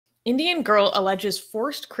Indian girl alleges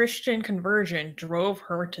forced Christian conversion drove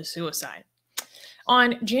her to suicide.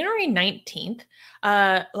 On January 19th,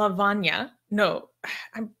 Lavanya, no,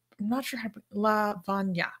 I'm not sure how to,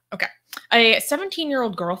 Lavanya, okay, a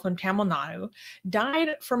 17-year-old girl from Tamil Nadu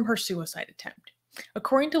died from her suicide attempt.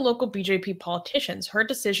 According to local BJP politicians, her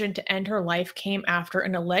decision to end her life came after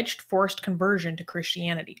an alleged forced conversion to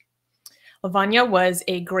Christianity. Lavanya was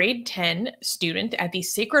a grade 10 student at the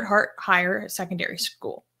Sacred Heart Higher Secondary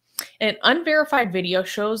School. An unverified video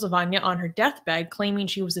shows Lavanya on her deathbed claiming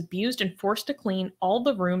she was abused and forced to clean all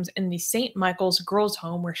the rooms in the St. Michael's girls'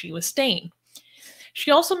 home where she was staying.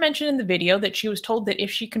 She also mentioned in the video that she was told that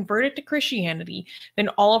if she converted to Christianity, then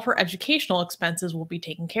all of her educational expenses will be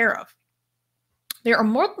taken care of. There are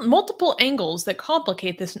multiple angles that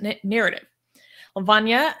complicate this narrative.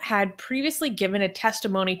 Lavanya had previously given a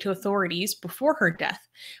testimony to authorities before her death,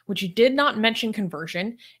 which did not mention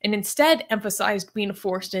conversion and instead emphasized being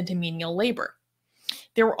forced into menial labor.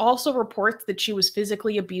 There were also reports that she was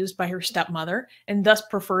physically abused by her stepmother and thus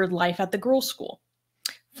preferred life at the girls' school.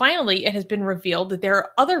 Finally, it has been revealed that there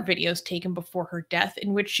are other videos taken before her death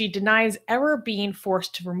in which she denies ever being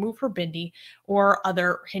forced to remove her bindi or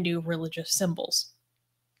other Hindu religious symbols.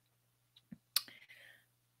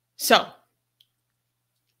 So,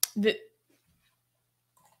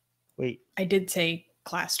 wait, I did say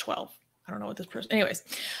class 12. I don't know what this person. Anyways,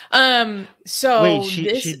 so wait,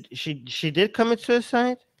 she did commit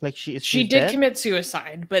suicide. Like she did dead? Commit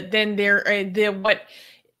suicide, but then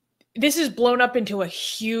this is blown up into a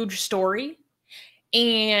huge story,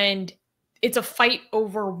 and it's a fight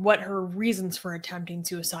over what her reasons for attempting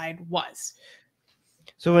suicide was.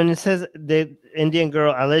 So when it says the Indian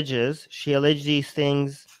girl alleges, she alleged these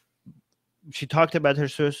things. She talked about her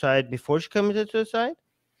suicide before she committed suicide?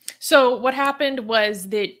 So what happened was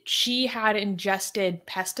that she had ingested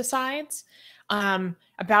pesticides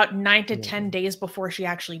about 9 to 10 days before she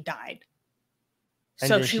actually died. And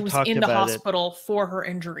so she was in the hospital for her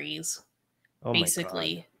injuries,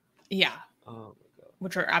 basically. Yeah. Oh my God.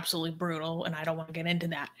 Which are absolutely brutal, and I don't want to get into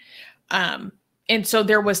that. And so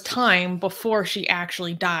there was time before she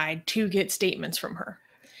actually died to get statements from her.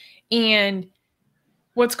 And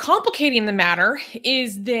what's complicating the matter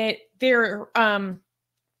is that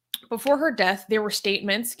before her death, there were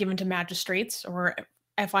statements given to magistrates or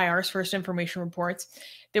FIRs, First Information Reports,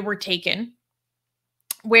 that were taken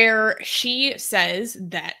where she says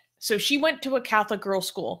that, so she went to a Catholic girls'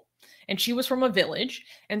 school and she was from a village.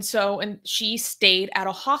 And she stayed at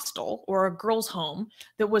a hostel or a girls' home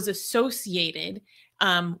that was associated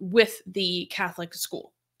with the Catholic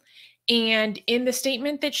school. And in the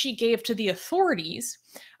statement that she gave to the authorities,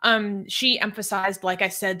 she emphasized, like I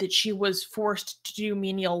said, that she was forced to do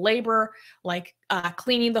menial labor, like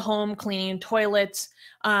cleaning the home, cleaning toilets,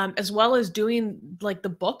 as well as doing like the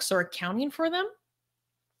books or accounting for them.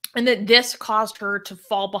 And that this caused her to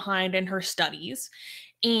fall behind in her studies.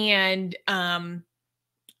 And then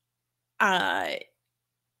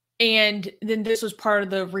this was part of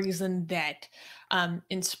the reason that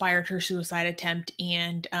inspired her suicide attempt,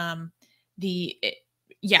 and the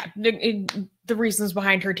reasons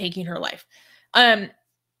behind her taking her life.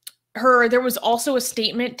 There was also a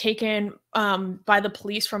statement taken by the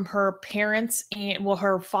police from her parents and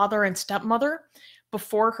her father and stepmother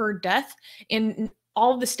before her death, and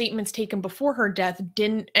all of the statements taken before her death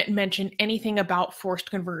didn't mention anything about forced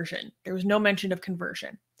conversion. There was no mention of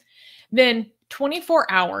conversion. Then 24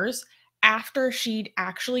 hours after she'd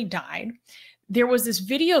actually died, there was this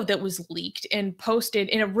video that was leaked and posted,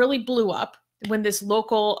 and it really blew up when this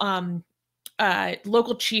local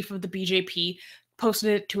chief of the BJP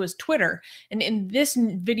posted it to his Twitter. And in this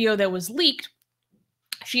video that was leaked,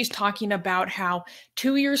 she's talking about how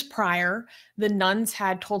 2 years prior, the nuns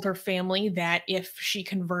had told her family that if she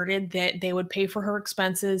converted, that they would pay for her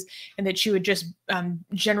expenses and that she would just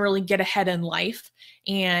generally get ahead in life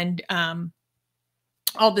and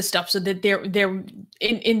all this stuff. So that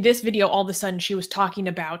in this video, all of a sudden she was talking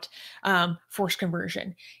about forced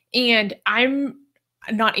conversion. And I'm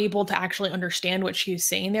not able to actually understand what she was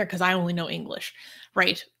saying there because I only know English,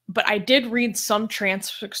 right? But I did read some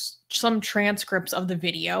transcripts of the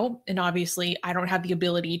video, and obviously I don't have the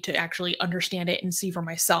ability to actually understand it and see for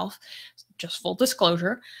myself, just full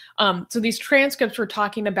disclosure. So these transcripts were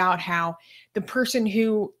talking about how the person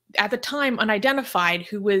who, at the time unidentified,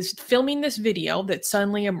 who was filming this video that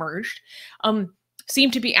suddenly emerged,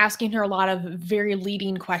 seemed to be asking her a lot of very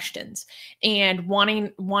leading questions and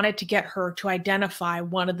wanted to get her to identify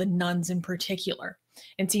one of the nuns in particular,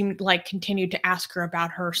 and seemed like continued to ask her about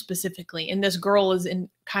her specifically. And this girl is in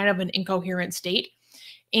kind of an incoherent state.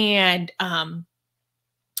 And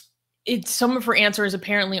some of her answers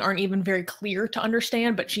apparently aren't even very clear to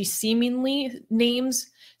understand, but she seemingly names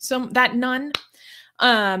that nun,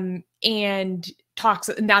 and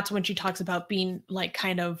that's when she talks about being like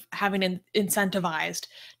kind of having incentivized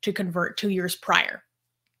to convert 2 years prior.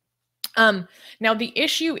 Now the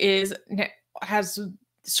issue has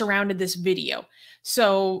surrounded this video.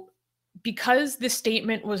 So because this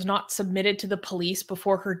statement was not submitted to the police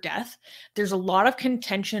before her death, there's a lot of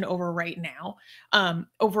contention over right now,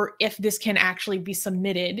 over if this can actually be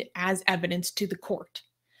submitted as evidence to the court.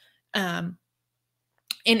 And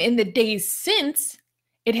in the days since,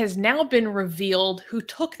 it has now been revealed who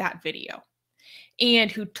took that video.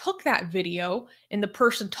 And who took that video, and the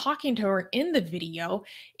person talking to her in the video,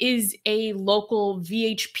 is a local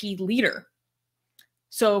VHP leader.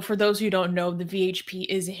 So for those who don't know, the VHP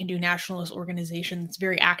is a Hindu nationalist organization that's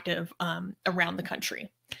very active around the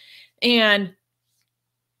country. And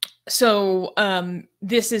so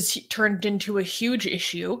this is turned into a huge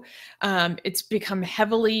issue. It's become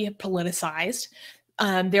heavily politicized.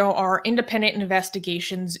 There are independent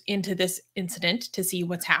investigations into this incident to see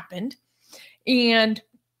what's happened. And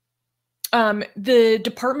the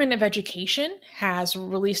Department of Education has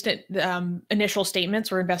released initial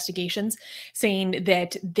statements or investigations saying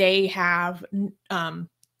that they have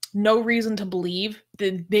no reason to believe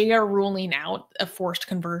that they are ruling out a forced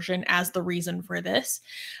conversion as the reason for this.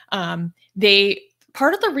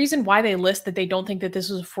 Part of the reason why they list that they don't think that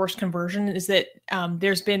this was a forced conversion is that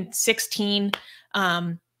there's been 16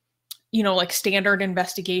 like standard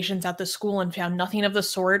investigations at the school and found nothing of the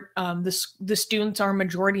sort. The students are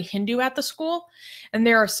majority Hindu at the school. And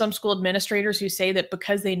there are some school administrators who say that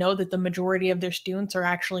because they know that the majority of their students are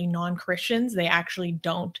actually non-Christians, they actually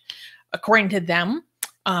don't, according to them,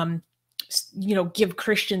 give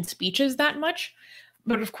Christian speeches that much.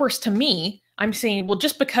 But of course, to me, I'm saying, well,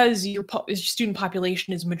 just because your student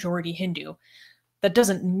population is majority Hindu, that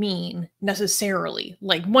doesn't mean necessarily,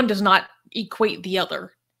 like, one does not equate the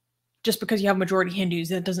other. Just because you have majority Hindus,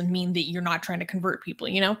 that doesn't mean that you're not trying to convert people,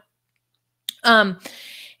 I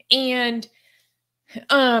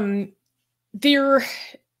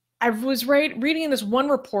was reading this one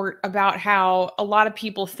report about how a lot of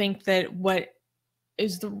people think that what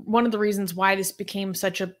is one of the reasons why this became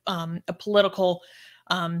such a political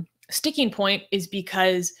sticking point is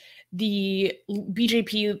because the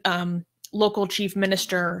BJP local chief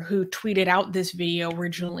minister who tweeted out this video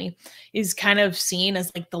originally is kind of seen as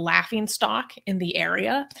like the laughing stock in the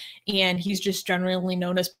area. And he's just generally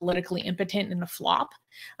known as politically impotent and a flop.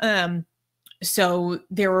 So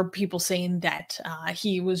there were people saying that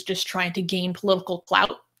he was just trying to gain political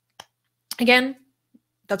clout. Again,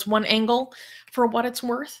 that's one angle for what it's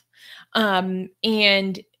worth. And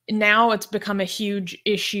now it's become a huge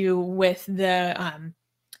issue with the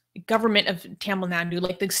government of Tamil Nadu,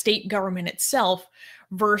 like the state government itself,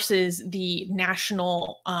 versus the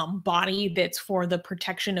national body that's for the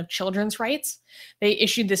protection of children's rights. They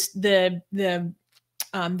issued this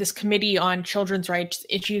committee on children's rights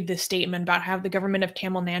issued this statement about how the government of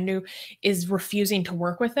Tamil Nadu is refusing to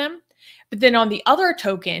work with them. But then on the other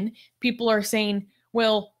token, people are saying,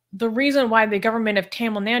 well, the reason why the government of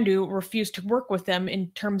Tamil Nadu refused to work with them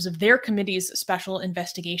in terms of their committee's special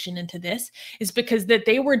investigation into this is because that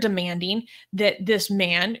they were demanding that this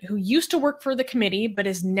man who used to work for the committee but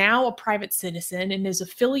is now a private citizen and is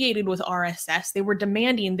affiliated with RSS, they were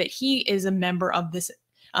demanding that he is a member of this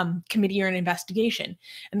committee or an investigation.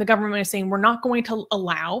 And the government is saying, we're not going to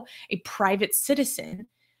allow a private citizen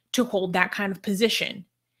to hold that kind of position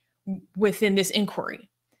within this inquiry.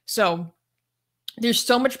 So there's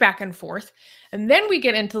so much back and forth. And then we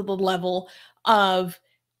get into the level of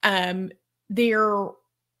now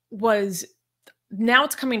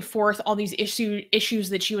it's coming forth all these issues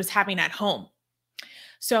that she was having at home.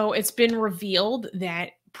 So it's been revealed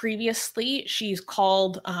that previously she's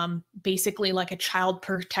called basically like a child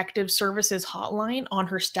protective services hotline on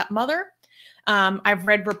her stepmother. I've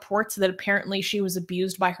read reports that apparently she was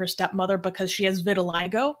abused by her stepmother because she has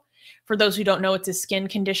vitiligo. For those who don't know, it's a skin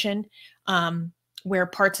condition where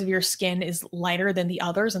parts of your skin is lighter than the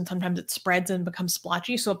others, and sometimes it spreads and becomes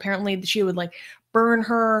splotchy. So apparently she would like burn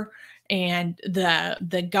her, and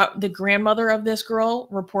the grandmother of this girl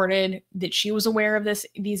reported that she was aware of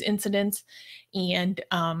these incidents, and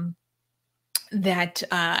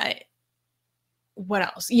what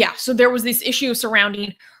else? Yeah, so there was this issue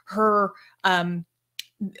surrounding her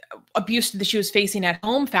abuse that she was facing at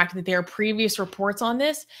home, fact that there are previous reports on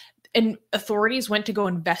this. And authorities went to go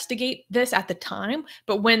investigate this at the time.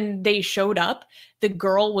 But when they showed up, the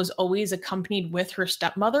girl was always accompanied with her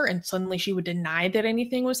stepmother, and suddenly she would deny that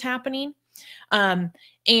anything was happening.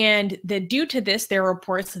 And that due to this, there are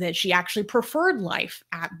reports that she actually preferred life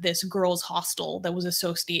at this girls' hostel that was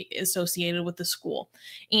associated with the school.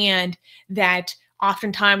 And that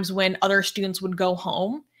oftentimes when other students would go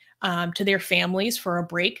home to their families for a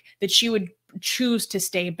break, that she would choose to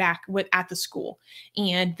stay back at the school.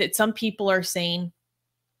 And that some people are saying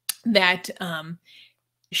that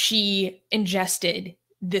she ingested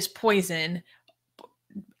this poison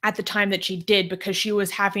at the time that she did because she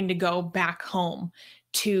was having to go back home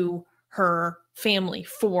to her family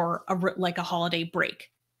for a holiday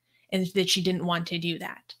break, and that she didn't want to do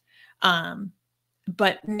that.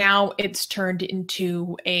 But now it's turned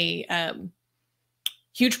into a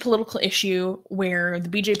huge political issue where the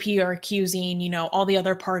BJP are accusing, all the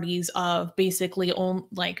other parties of basically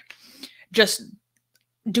just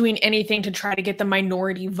doing anything to try to get the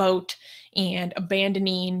minority vote and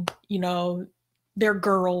abandoning, their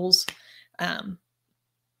girls,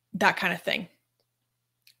 that kind of thing.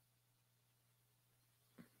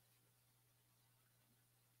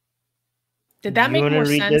 Did that make more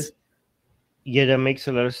sense? This? Yeah, that makes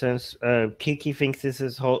a lot of sense. Kiki thinks this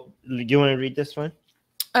is whole. Do you want to read this one?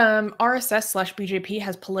 RSS/BJP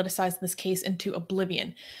has politicized this case into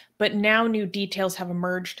oblivion, but now new details have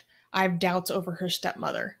emerged. I have doubts over her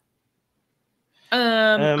stepmother.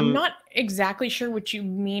 I'm not exactly sure what you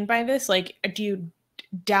mean by this. Like, do you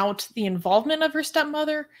doubt the involvement of her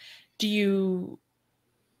stepmother? Yeah,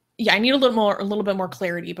 I need a little bit more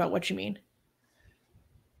clarity about what you mean.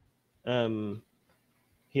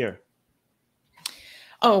 Here.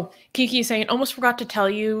 Oh, Kiki is saying, almost forgot to tell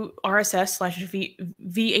you,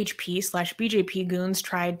 RSS/VHP/BJP goons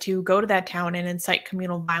tried to go to that town and incite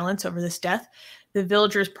communal violence over this death. The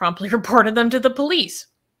villagers promptly reported them to the police.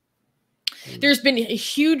 There's been a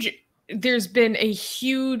huge,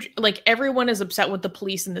 everyone is upset with the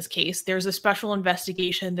police in this case. There's a special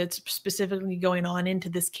investigation that's specifically going on into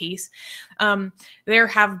this case. There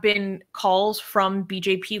have been calls from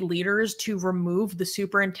BJP leaders to remove the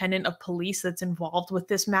superintendent of police that's involved with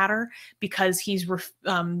this matter because he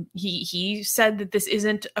said that this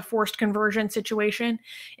isn't a forced conversion situation.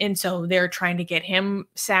 And so they're trying to get him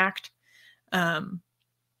sacked.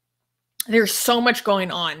 There's so much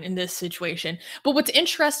going on in this situation. But what's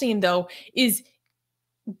interesting, though, is,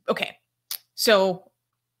 okay, so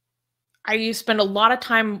I spent a lot of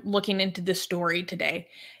time looking into this story today.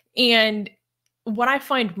 And what I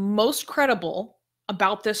find most credible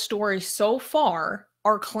about this story so far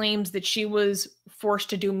are claims that she was forced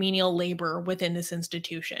to do menial labor within this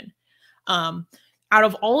institution. Out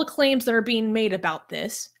of all the claims that are being made about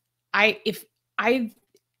this, I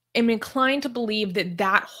am inclined to believe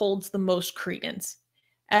that holds the most credence.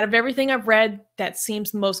 Out of everything I've read, that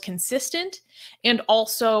seems the most consistent. And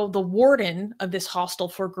also the warden of this hostel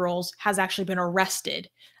for girls has actually been arrested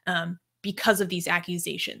because of these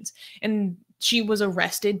accusations. And she was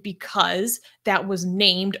arrested because that was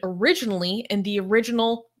named originally in the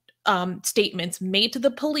original statements made to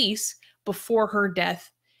the police before her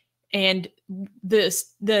death. And the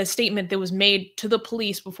statement that was made to the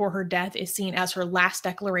police before her death is seen as her last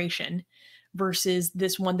declaration versus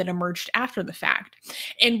this one that emerged after the fact.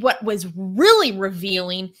 And what was really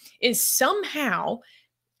revealing is somehow,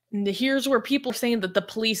 here's where people are saying that the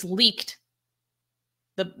police leaked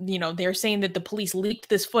they're saying that the police leaked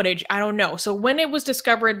this footage. I don't know. So when it was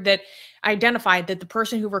discovered that identified that the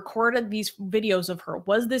person who recorded these videos of her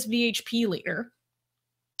was this VHP leader,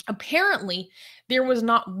 apparently, there was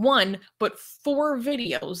not one, but 4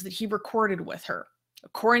 videos that he recorded with her,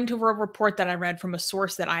 according to a report that I read from a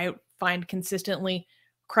source that I find consistently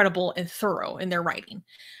credible and thorough in their writing.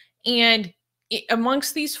 And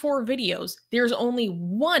amongst these 4 videos, there's only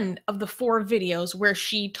one of the 4 videos where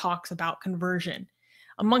she talks about conversion.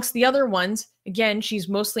 Amongst the other ones, again, she's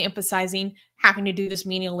mostly emphasizing having to do this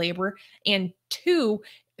menial labor. And 2,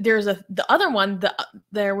 there was a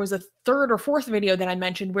third or fourth video that I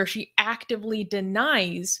mentioned where she actively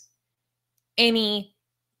denies any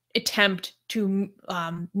attempt to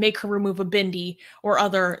make her remove a bindi or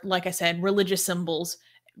other, like I said, religious symbols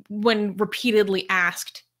when repeatedly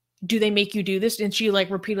asked, do they make you do this? And she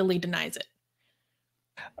repeatedly denies it.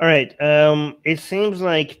 All right. It seems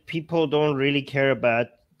like people don't really care about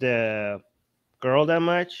the girl that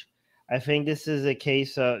much. I think this is a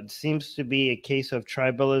case of, it seems to be a case of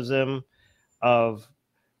tribalism, of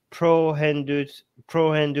pro-Hindu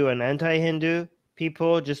and anti-Hindu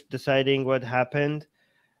people just deciding what happened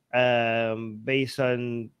based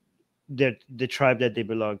on the tribe that they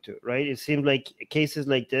belong to, right? It seems like cases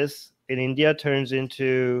like this in India turns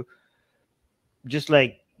into just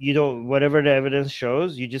whatever the evidence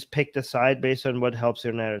shows, you just pick the side based on what helps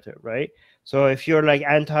your narrative, right? So if you're like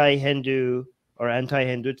anti-Hindu or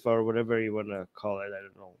anti-Hindutva or whatever you want to call it, I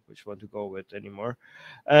don't know which one to go with anymore,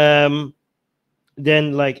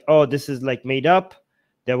 then like, oh, this is like made up.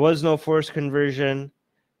 There was no forced conversion.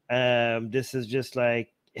 This is just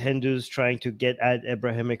like Hindus trying to get at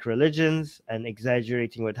Abrahamic religions and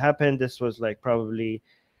exaggerating what happened. This was like probably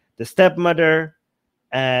the stepmother,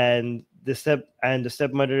 and the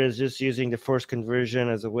stepmother is just using the forced conversion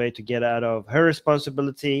as a way to get out of her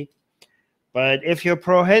responsibility. But if you're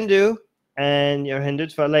pro-Hindu and you're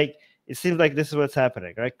Hindutva, like it seems like this is what's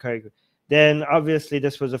happening, right? Then obviously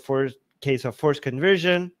this was a case of forced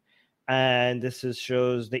conversion, and this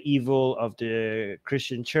shows the evil of the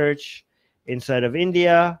Christian church inside of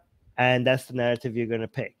India, and that's the narrative you're going to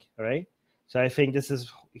pick, all right? So I think this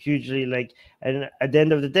is hugely like, and at the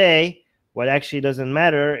end of the day, what actually doesn't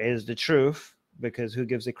matter is the truth, because who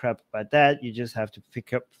gives a crap about that? You just have to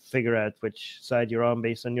figure out which side you're on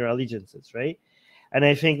based on your allegiances, right? And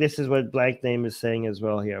I think this is what Blank Name is saying as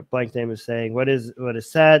well here. Blank Name is saying what is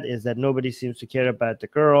sad is that nobody seems to care about the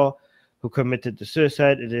girl who committed the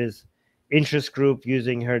suicide. It is interest group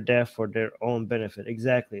using her death for their own benefit.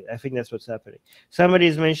 Exactly. I think that's what's happening. Somebody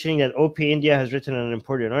is mentioning that OP India has written an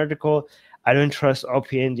important article. I don't trust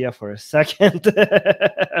OP India for a second.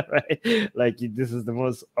 Right? Like this is the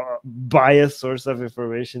most biased source of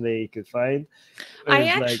information that you could find. I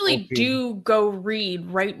actually do go read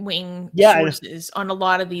right-wing sources on a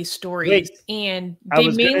lot of these stories. Wait, and they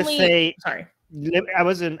mainly sorry. I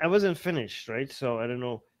wasn't finished, right? So I don't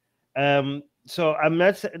know. So I'm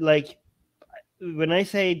not like, when I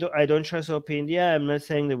say I don't trust OP India, I'm not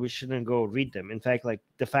saying that we shouldn't go read them. In fact, like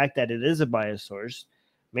the fact that it is a biased source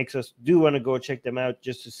makes us do want to go check them out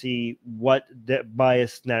just to see what the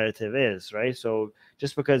biased narrative is, right? So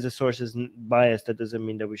just because the source is biased, that doesn't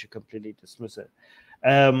mean that we should completely dismiss it.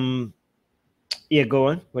 Yeah, go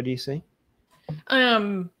on. What do you say?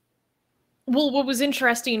 Well, what was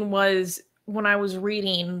interesting was when I was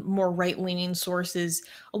reading more right-leaning sources,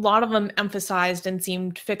 a lot of them emphasized and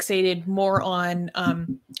seemed fixated more on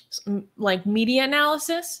like media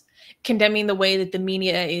analysis, condemning the way that the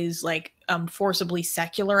media is like forcibly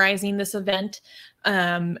secularizing this event,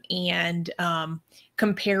 and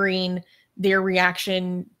comparing their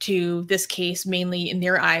reaction to this case mainly in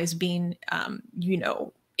their eyes being, you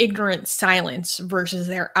know, ignorant silence versus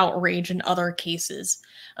their outrage in other cases,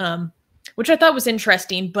 which I thought was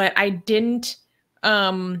interesting, but I didn't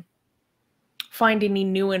find any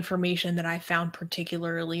new information that I found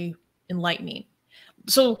particularly enlightening.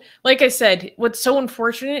 So, like I said, what's so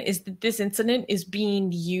unfortunate is that this incident is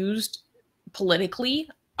being used politically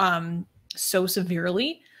so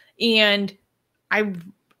severely, and I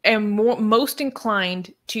am most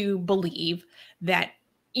inclined to believe that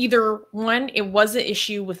either one, it was an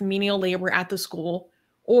issue with menial labor at the school,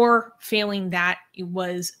 or failing that, it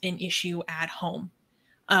was an issue at home.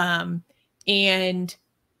 And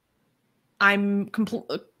I'm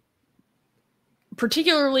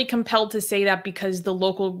particularly compelled to say that because the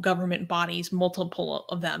local government bodies, multiple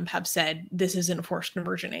of them, have said this isn't a forced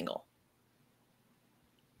conversion angle.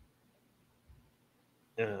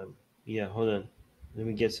 Yeah, hold on. Let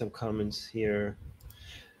me get some comments here.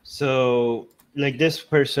 So, like this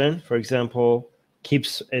person, for example,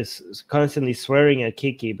 is constantly swearing at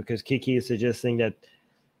Kiki because Kiki is suggesting that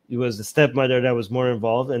it was the stepmother that was more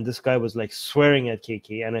involved, and this guy was like swearing at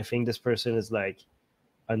Kiki. And I think this person is like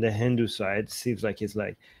on the Hindu side. Seems like he's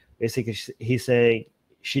like basically he's saying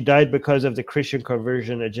she died because of the Christian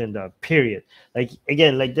conversion agenda. Period. Like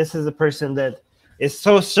again, like this is a person that is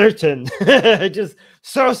so certain, just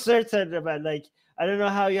so certain about, like, I don't know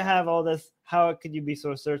how you have all this. How could you be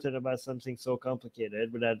so certain about something so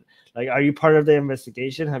complicated? But that, like, are you part of the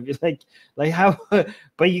investigation? Have you like how?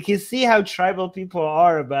 But you can see how tribal people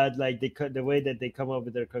are about like the way that they come up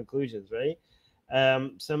with their conclusions, right?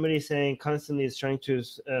 Somebody saying constantly is trying to.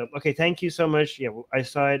 Okay, thank you so much. Yeah, I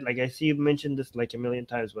saw it. Like I see you mentioned this like a million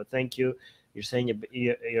times, but thank you. You're saying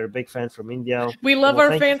you're a big fan from India. We love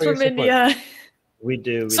our fans from India. We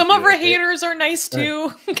do. Some of our haters are nice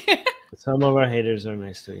too. Some of our haters are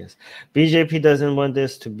nice too, yes. BJP doesn't want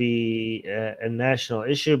this to be a national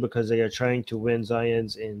issue because they are trying to win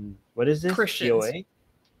Zions in, what is this? Christians. POA?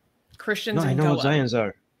 Christians. No, I know what Zions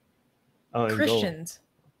are. Oh, Christians.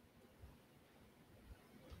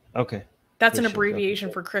 Okay. That's an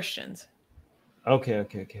abbreviation for Christians. Okay. I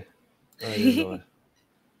didn't know it.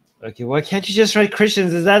 Okay, why can't you just write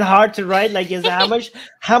Christians? Is that hard to write? Like,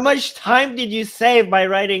 how much time did you save by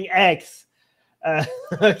writing X?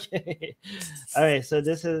 Okay, all right. So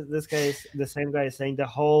this guy is the same guy is saying the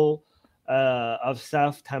whole of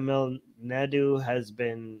South Tamil Nadu has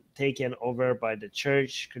been taken over by the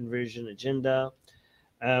church conversion agenda.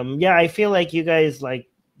 Yeah, I feel like you guys, like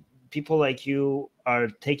people like you, are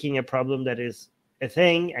taking a problem that is a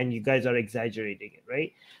thing and you guys are exaggerating it,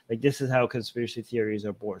 right? Like this is how conspiracy theories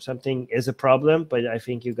are born. Something is a problem, but I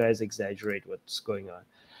think you guys exaggerate what's going on.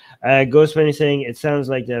 Ghost Bunny saying it sounds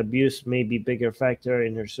like the abuse may be bigger factor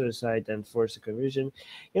in her suicide than forced conversion.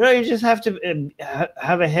 You know, you just have to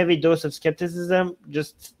have a heavy dose of skepticism.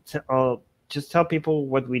 Just tell people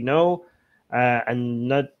what we know, and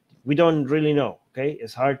not we don't really know. Okay,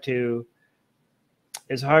 it's hard to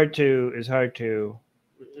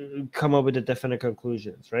come up with the definite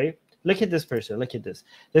conclusions, right? Look at this person. Look at this.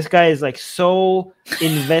 This guy is like so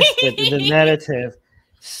invested in the narrative.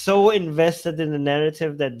 So invested in the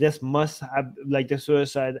narrative that this must have, like, the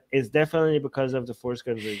suicide is definitely because of the forced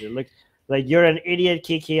conversion. Look, like, you're an idiot,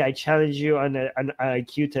 Kiki. I challenge you on an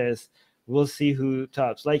IQ test. We'll see who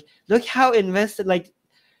tops. Like, look how invested. Like,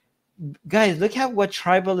 guys, look at what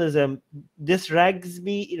tribalism. This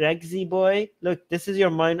Ragsy boy. Look, this is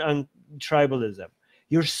your mind on tribalism.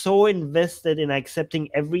 You're so invested in accepting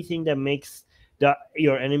everything that makes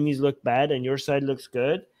your enemies look bad and your side looks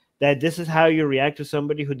good, that this is how you react to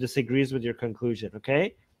somebody who disagrees with your conclusion,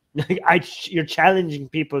 okay? You're challenging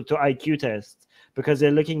people to IQ tests because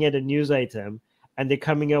they're looking at a news item and they're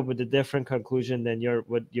coming up with a different conclusion than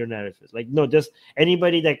what your narrative is. Like, no, just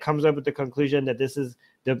anybody that comes up with the conclusion that this is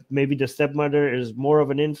maybe the stepmother is more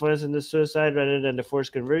of an influence in the suicide rather than the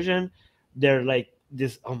forced conversion, they're like,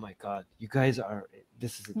 this, oh my God, you guys are,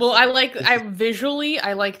 this is... Well, I like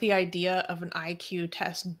the idea of an IQ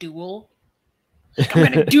test duel. Like, I'm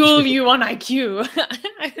gonna duel you on IQ.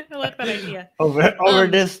 I like that idea. Over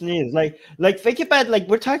this news, like think about, like,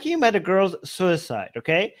 we're talking about a girl's suicide,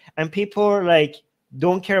 okay? And people are like,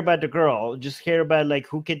 don't care about the girl, just care about like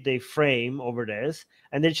who could they frame over this,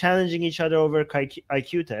 and they're challenging each other over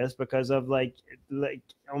IQ tests because of like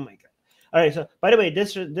oh my God. All right, so by the way,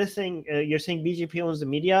 this thing, you're saying BJP owns the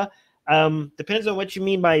media. Depends on what you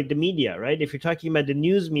mean by the media, right? If you're talking about the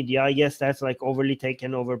news media, yes, that's like overly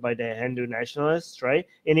taken over by the Hindu nationalists, right,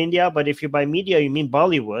 in India. But if you by media, you mean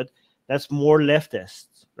Bollywood, that's more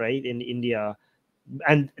leftists, right, in India.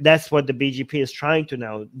 And that's what the BJP is trying to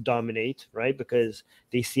now dominate, right? Because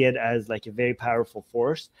they see it as like a very powerful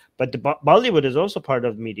force. But the Bollywood is also part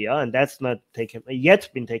of media, and that's not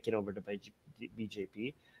been taken over by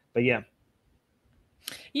BJP. But yeah.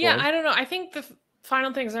 Yeah, I don't know. I think the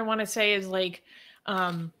final things I want to say is, like,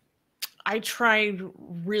 I tried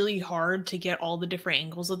really hard to get all the different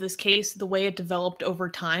angles of this case. The way it developed over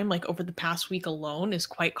time, like over the past week alone, is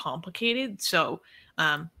quite complicated. So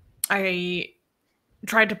I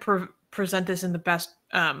tried to present this in the best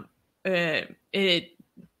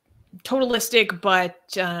totalistic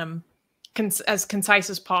but as concise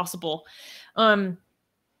as possible. And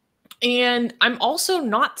I'm also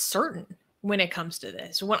not certain when it comes to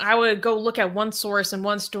this. When I would go look at one source and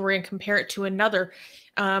one story and compare it to another,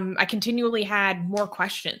 I continually had more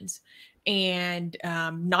questions and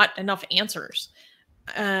not enough answers.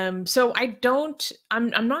 So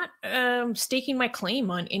I'm not staking my claim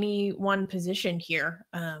on any one position here.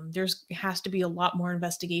 There's has to be a lot more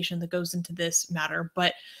investigation that goes into this matter,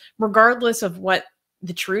 but regardless of what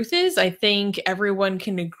the truth is, I think everyone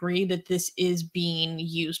can agree that this is being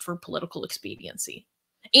used for political expediency.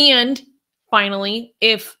 And finally,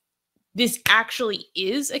 if this actually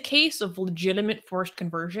is a case of legitimate forced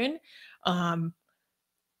conversion,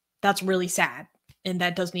 that's really sad, and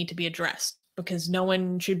that does need to be addressed, because no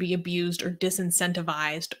one should be abused or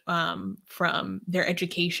disincentivized from their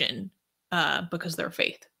education because of their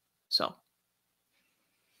faith. So,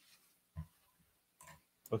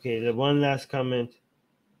 okay, the one last comment.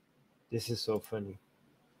 This is so funny.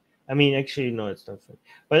 I mean, actually, no, it's not funny.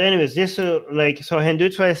 But anyways, this so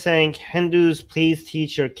Hindutva is saying, Hindus, please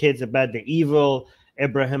teach your kids about the evil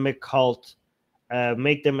Abrahamic cult.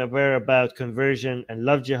 Make them aware about conversion and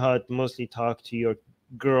love jihad. Mostly talk to your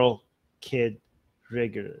kid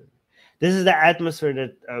regularly. This is the atmosphere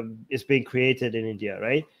that is being created in India,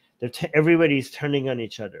 right? Everybody is turning on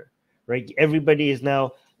each other, right? Everybody is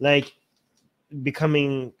now like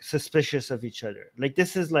becoming suspicious of each other. Like,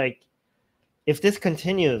 this is like, if this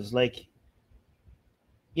continues, like,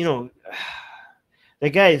 you know,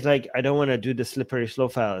 the guy is like, I don't want to do the slippery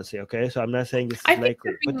slope fallacy, okay? So I'm not saying this is likely. I think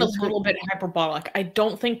you're being a little bit hyperbolic. I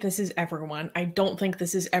don't think this is everyone. I don't think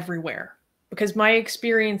this is everywhere. Because my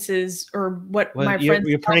experiences, or what my friends...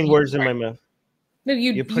 You're putting words in my mouth. No,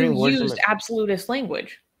 you used absolutist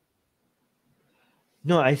language.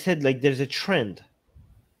 No, I said, like, there's a trend,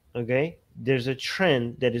 okay? there's a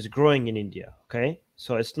trend that is growing in India. Okay,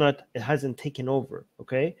 so it hasn't taken over.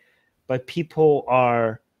 Okay, but people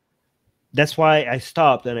are. That's why I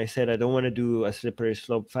stopped and I said I don't want to do a slippery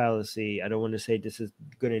slope fallacy. I don't want to say this is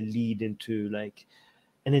going to lead into like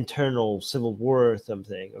an internal civil war or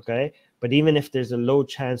something. Okay, but even if there's a low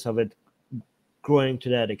chance of it growing to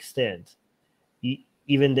that extent,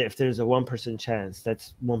 even if there's a 1% chance,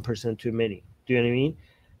 that's 1% too many. Do you know what I mean?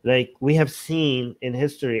 Like we have seen in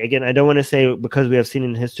history. Again, I don't want to say because we have seen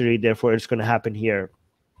in history, therefore it's going to happen here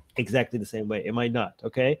exactly the same way. It might not.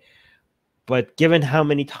 Okay, but given how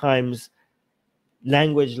many times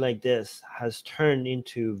language like this has turned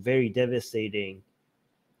into very devastating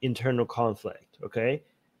internal conflict, okay,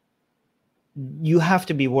 you have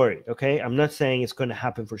to be worried. Okay, I'm not saying it's going to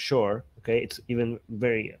happen for sure. Okay, it's even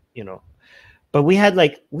very, but we had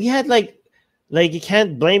like you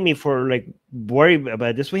can't blame me for like worry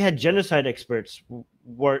about this. We had genocide experts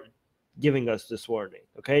were giving us this warning.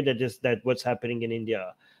 Okay, that what's happening in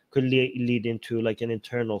India could lead into like an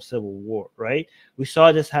internal civil war, right? We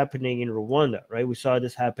saw this happening in Rwanda, right? We saw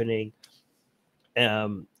this happening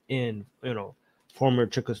in former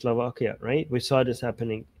Czechoslovakia, right? We saw this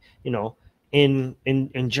happening, in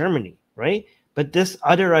Germany, right? But this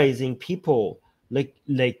otherizing people,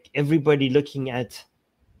 like everybody looking at,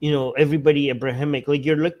 everybody Abrahamic, like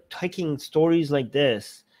you're taking stories like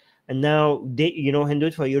this, and now they,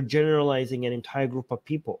 Hindutva, you're generalizing an entire group of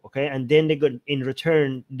people, okay? And then in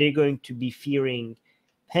return, they're going to be fearing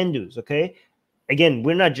Hindus, okay? Again,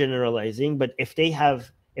 we're not generalizing, but if the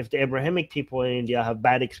Abrahamic people in India have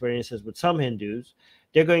bad experiences with some Hindus,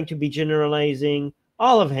 they're going to be generalizing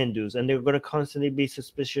all of Hindus, and they're going to constantly be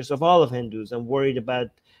suspicious of all of Hindus and worried about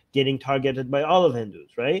getting targeted by all of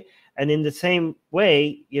Hindus, right? And in the same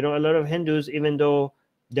way, a lot of Hindus, even though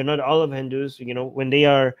they're not all of Hindus, when they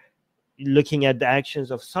are looking at the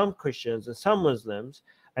actions of some Christians and some Muslims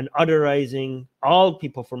and otherizing all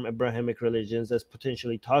people from Abrahamic religions as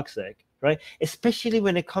potentially toxic, right? Especially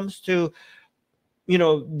when it comes to,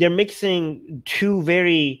 they're mixing two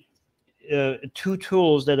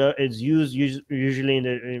tools that is used usually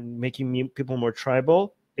in making people more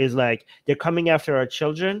tribal, is like they're coming after our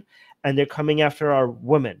children and they're coming after our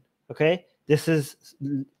women. Okay, this is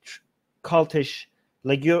cultish.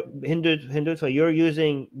 Like you're Hindutva,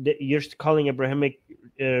 you're calling Abrahamic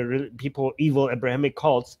people evil Abrahamic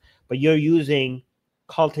cults, but you're using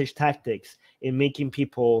cultish tactics in making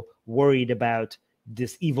people worried about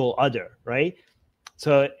this evil other, right?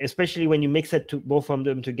 So especially when you mix it to both of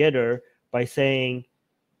them together by saying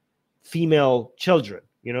female children,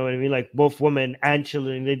 you know what I mean? Like both women and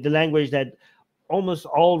children, the language that almost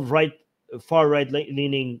all far right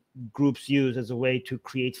leaning groups use as a way to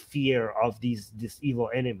create fear of this evil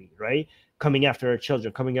enemy, right? Coming after our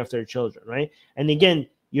children, right? And again,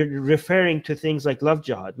 you're referring to things like love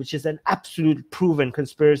jihad, which is an absolute proven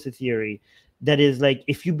conspiracy theory that is like,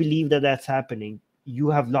 if you believe that that's happening, you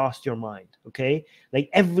have lost your mind. Okay, like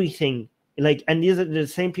everything, like, and these are the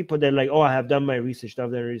same people that are like, oh, I have done my research.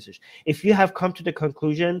 If you have come to the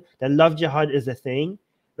conclusion that love jihad is a thing,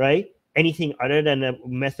 right? Anything other than a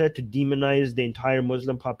method to demonize the entire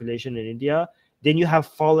Muslim population in India, then you have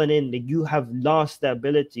fallen in, that you have lost the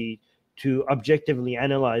ability to objectively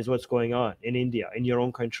analyze what's going on in India, in your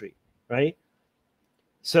own country, right?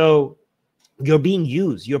 So you're being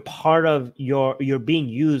used. You're being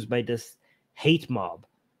used by this hate mob,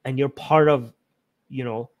 and you're part of,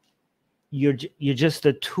 you're just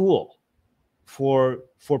a tool for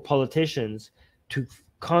politicians to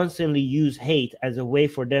constantly use hate as a way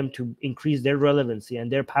for them to increase their relevancy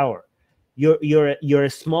and their power. You're a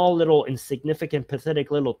small little insignificant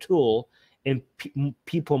pathetic little tool in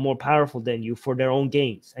people more powerful than you for their own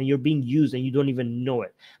gains, and you're being used and you don't even know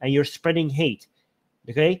it, and you're spreading hate.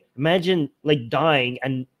 Okay, imagine like dying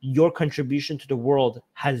and your contribution to the world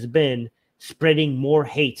has been spreading more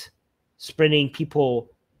hate,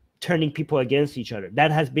 turning people against each other.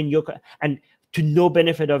 That has been and to no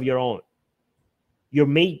benefit of your own. You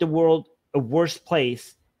made the world a worse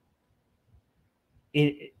place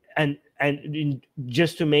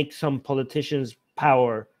just to make some politicians'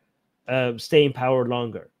 power stay in power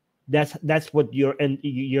longer. That's what your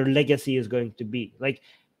legacy is going to be. Like,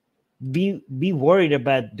 be worried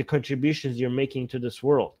about the contributions you're making to this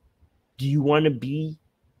world. Do you want to be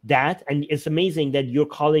that? And it's amazing that you're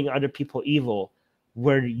calling other people evil,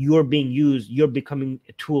 where you're being used, you're becoming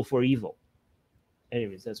a tool for evil.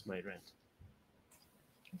 Anyways, that's my rant.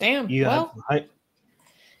 Damn.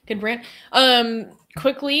 Good rant.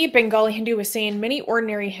 Quickly, Bengali Hindu was saying many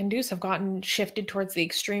ordinary Hindus have gotten shifted towards the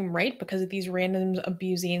extreme right because of these random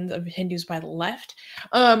abusings of Hindus by the left.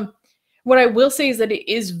 What I will say is that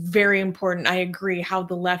it is very important. I agree how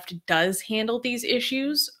the left does handle these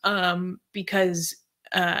issues, because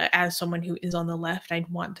as someone who is on the left, I'd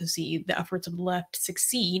want to see the efforts of the left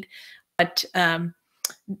succeed. But the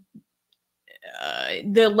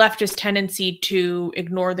leftist tendency to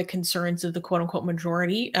ignore the concerns of the quote unquote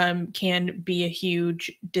majority can be a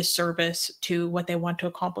huge disservice to what they want to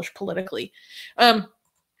accomplish politically.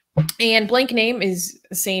 And blank name is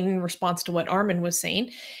saying in response to what Armin was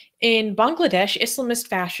saying, in Bangladesh, Islamist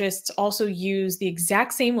fascists also use the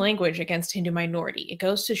exact same language against Hindu minority. It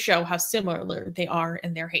goes to show how similar they are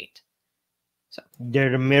in their hate. So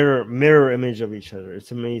they're the mirror image of each other.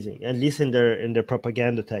 It's amazing. At least in their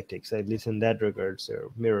propaganda tactics, at least in that regards, they're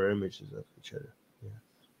mirror images of each other.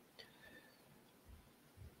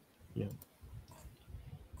 Yeah.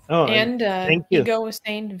 Oh, and thank you. Ego was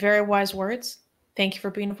saying very wise words. Thank you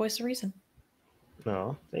for being a voice of reason.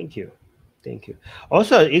 No, thank you. Thank you.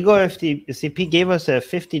 Also, Ego FTCP gave us a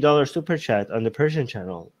 $50 super chat on the Persian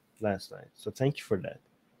channel last night. So thank you for that.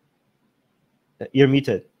 You're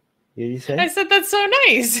muted. You say? I said that's so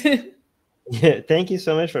nice. Yeah, thank you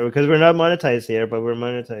so much for it, because we're not monetized here, but we're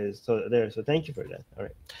monetized so there. So thank you for that. All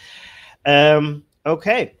right.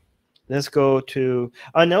 Okay. Let's go to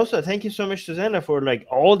and also thank you so much, Susanna, for like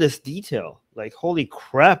all this detail. Like holy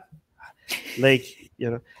crap. Like, you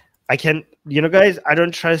know, I can, you know, guys, I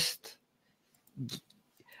don't trust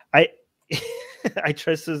I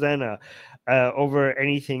trust Susanna over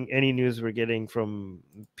anything, any news we're getting from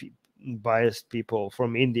biased people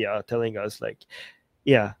from India telling us like,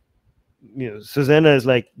 yeah, you know, Susanna is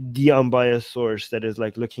like the unbiased source that is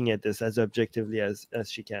like looking at this as objectively as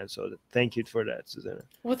she can. So thank you for that, Susanna.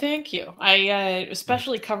 Well, thank you. I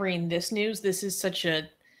especially covering this news. This is such a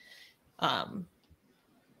I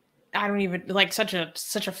don't even like such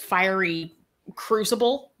a fiery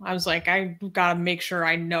crucible. I was like, I gotta make sure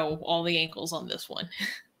I know all the angles on this one.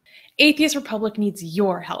 Atheist Republic needs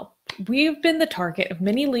your help. We've been the target of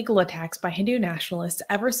many legal attacks by Hindu nationalists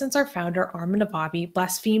ever since our founder, Armin Navabi,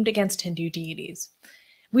 blasphemed against Hindu deities.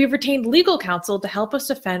 We have retained legal counsel to help us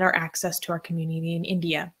defend our access to our community in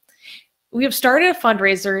India. We have started a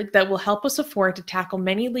fundraiser that will help us afford to tackle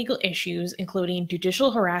many legal issues, including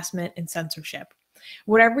judicial harassment and censorship.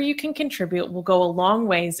 Whatever you can contribute will go a long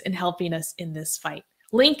ways in helping us in this fight.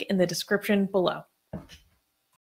 Link in the description below.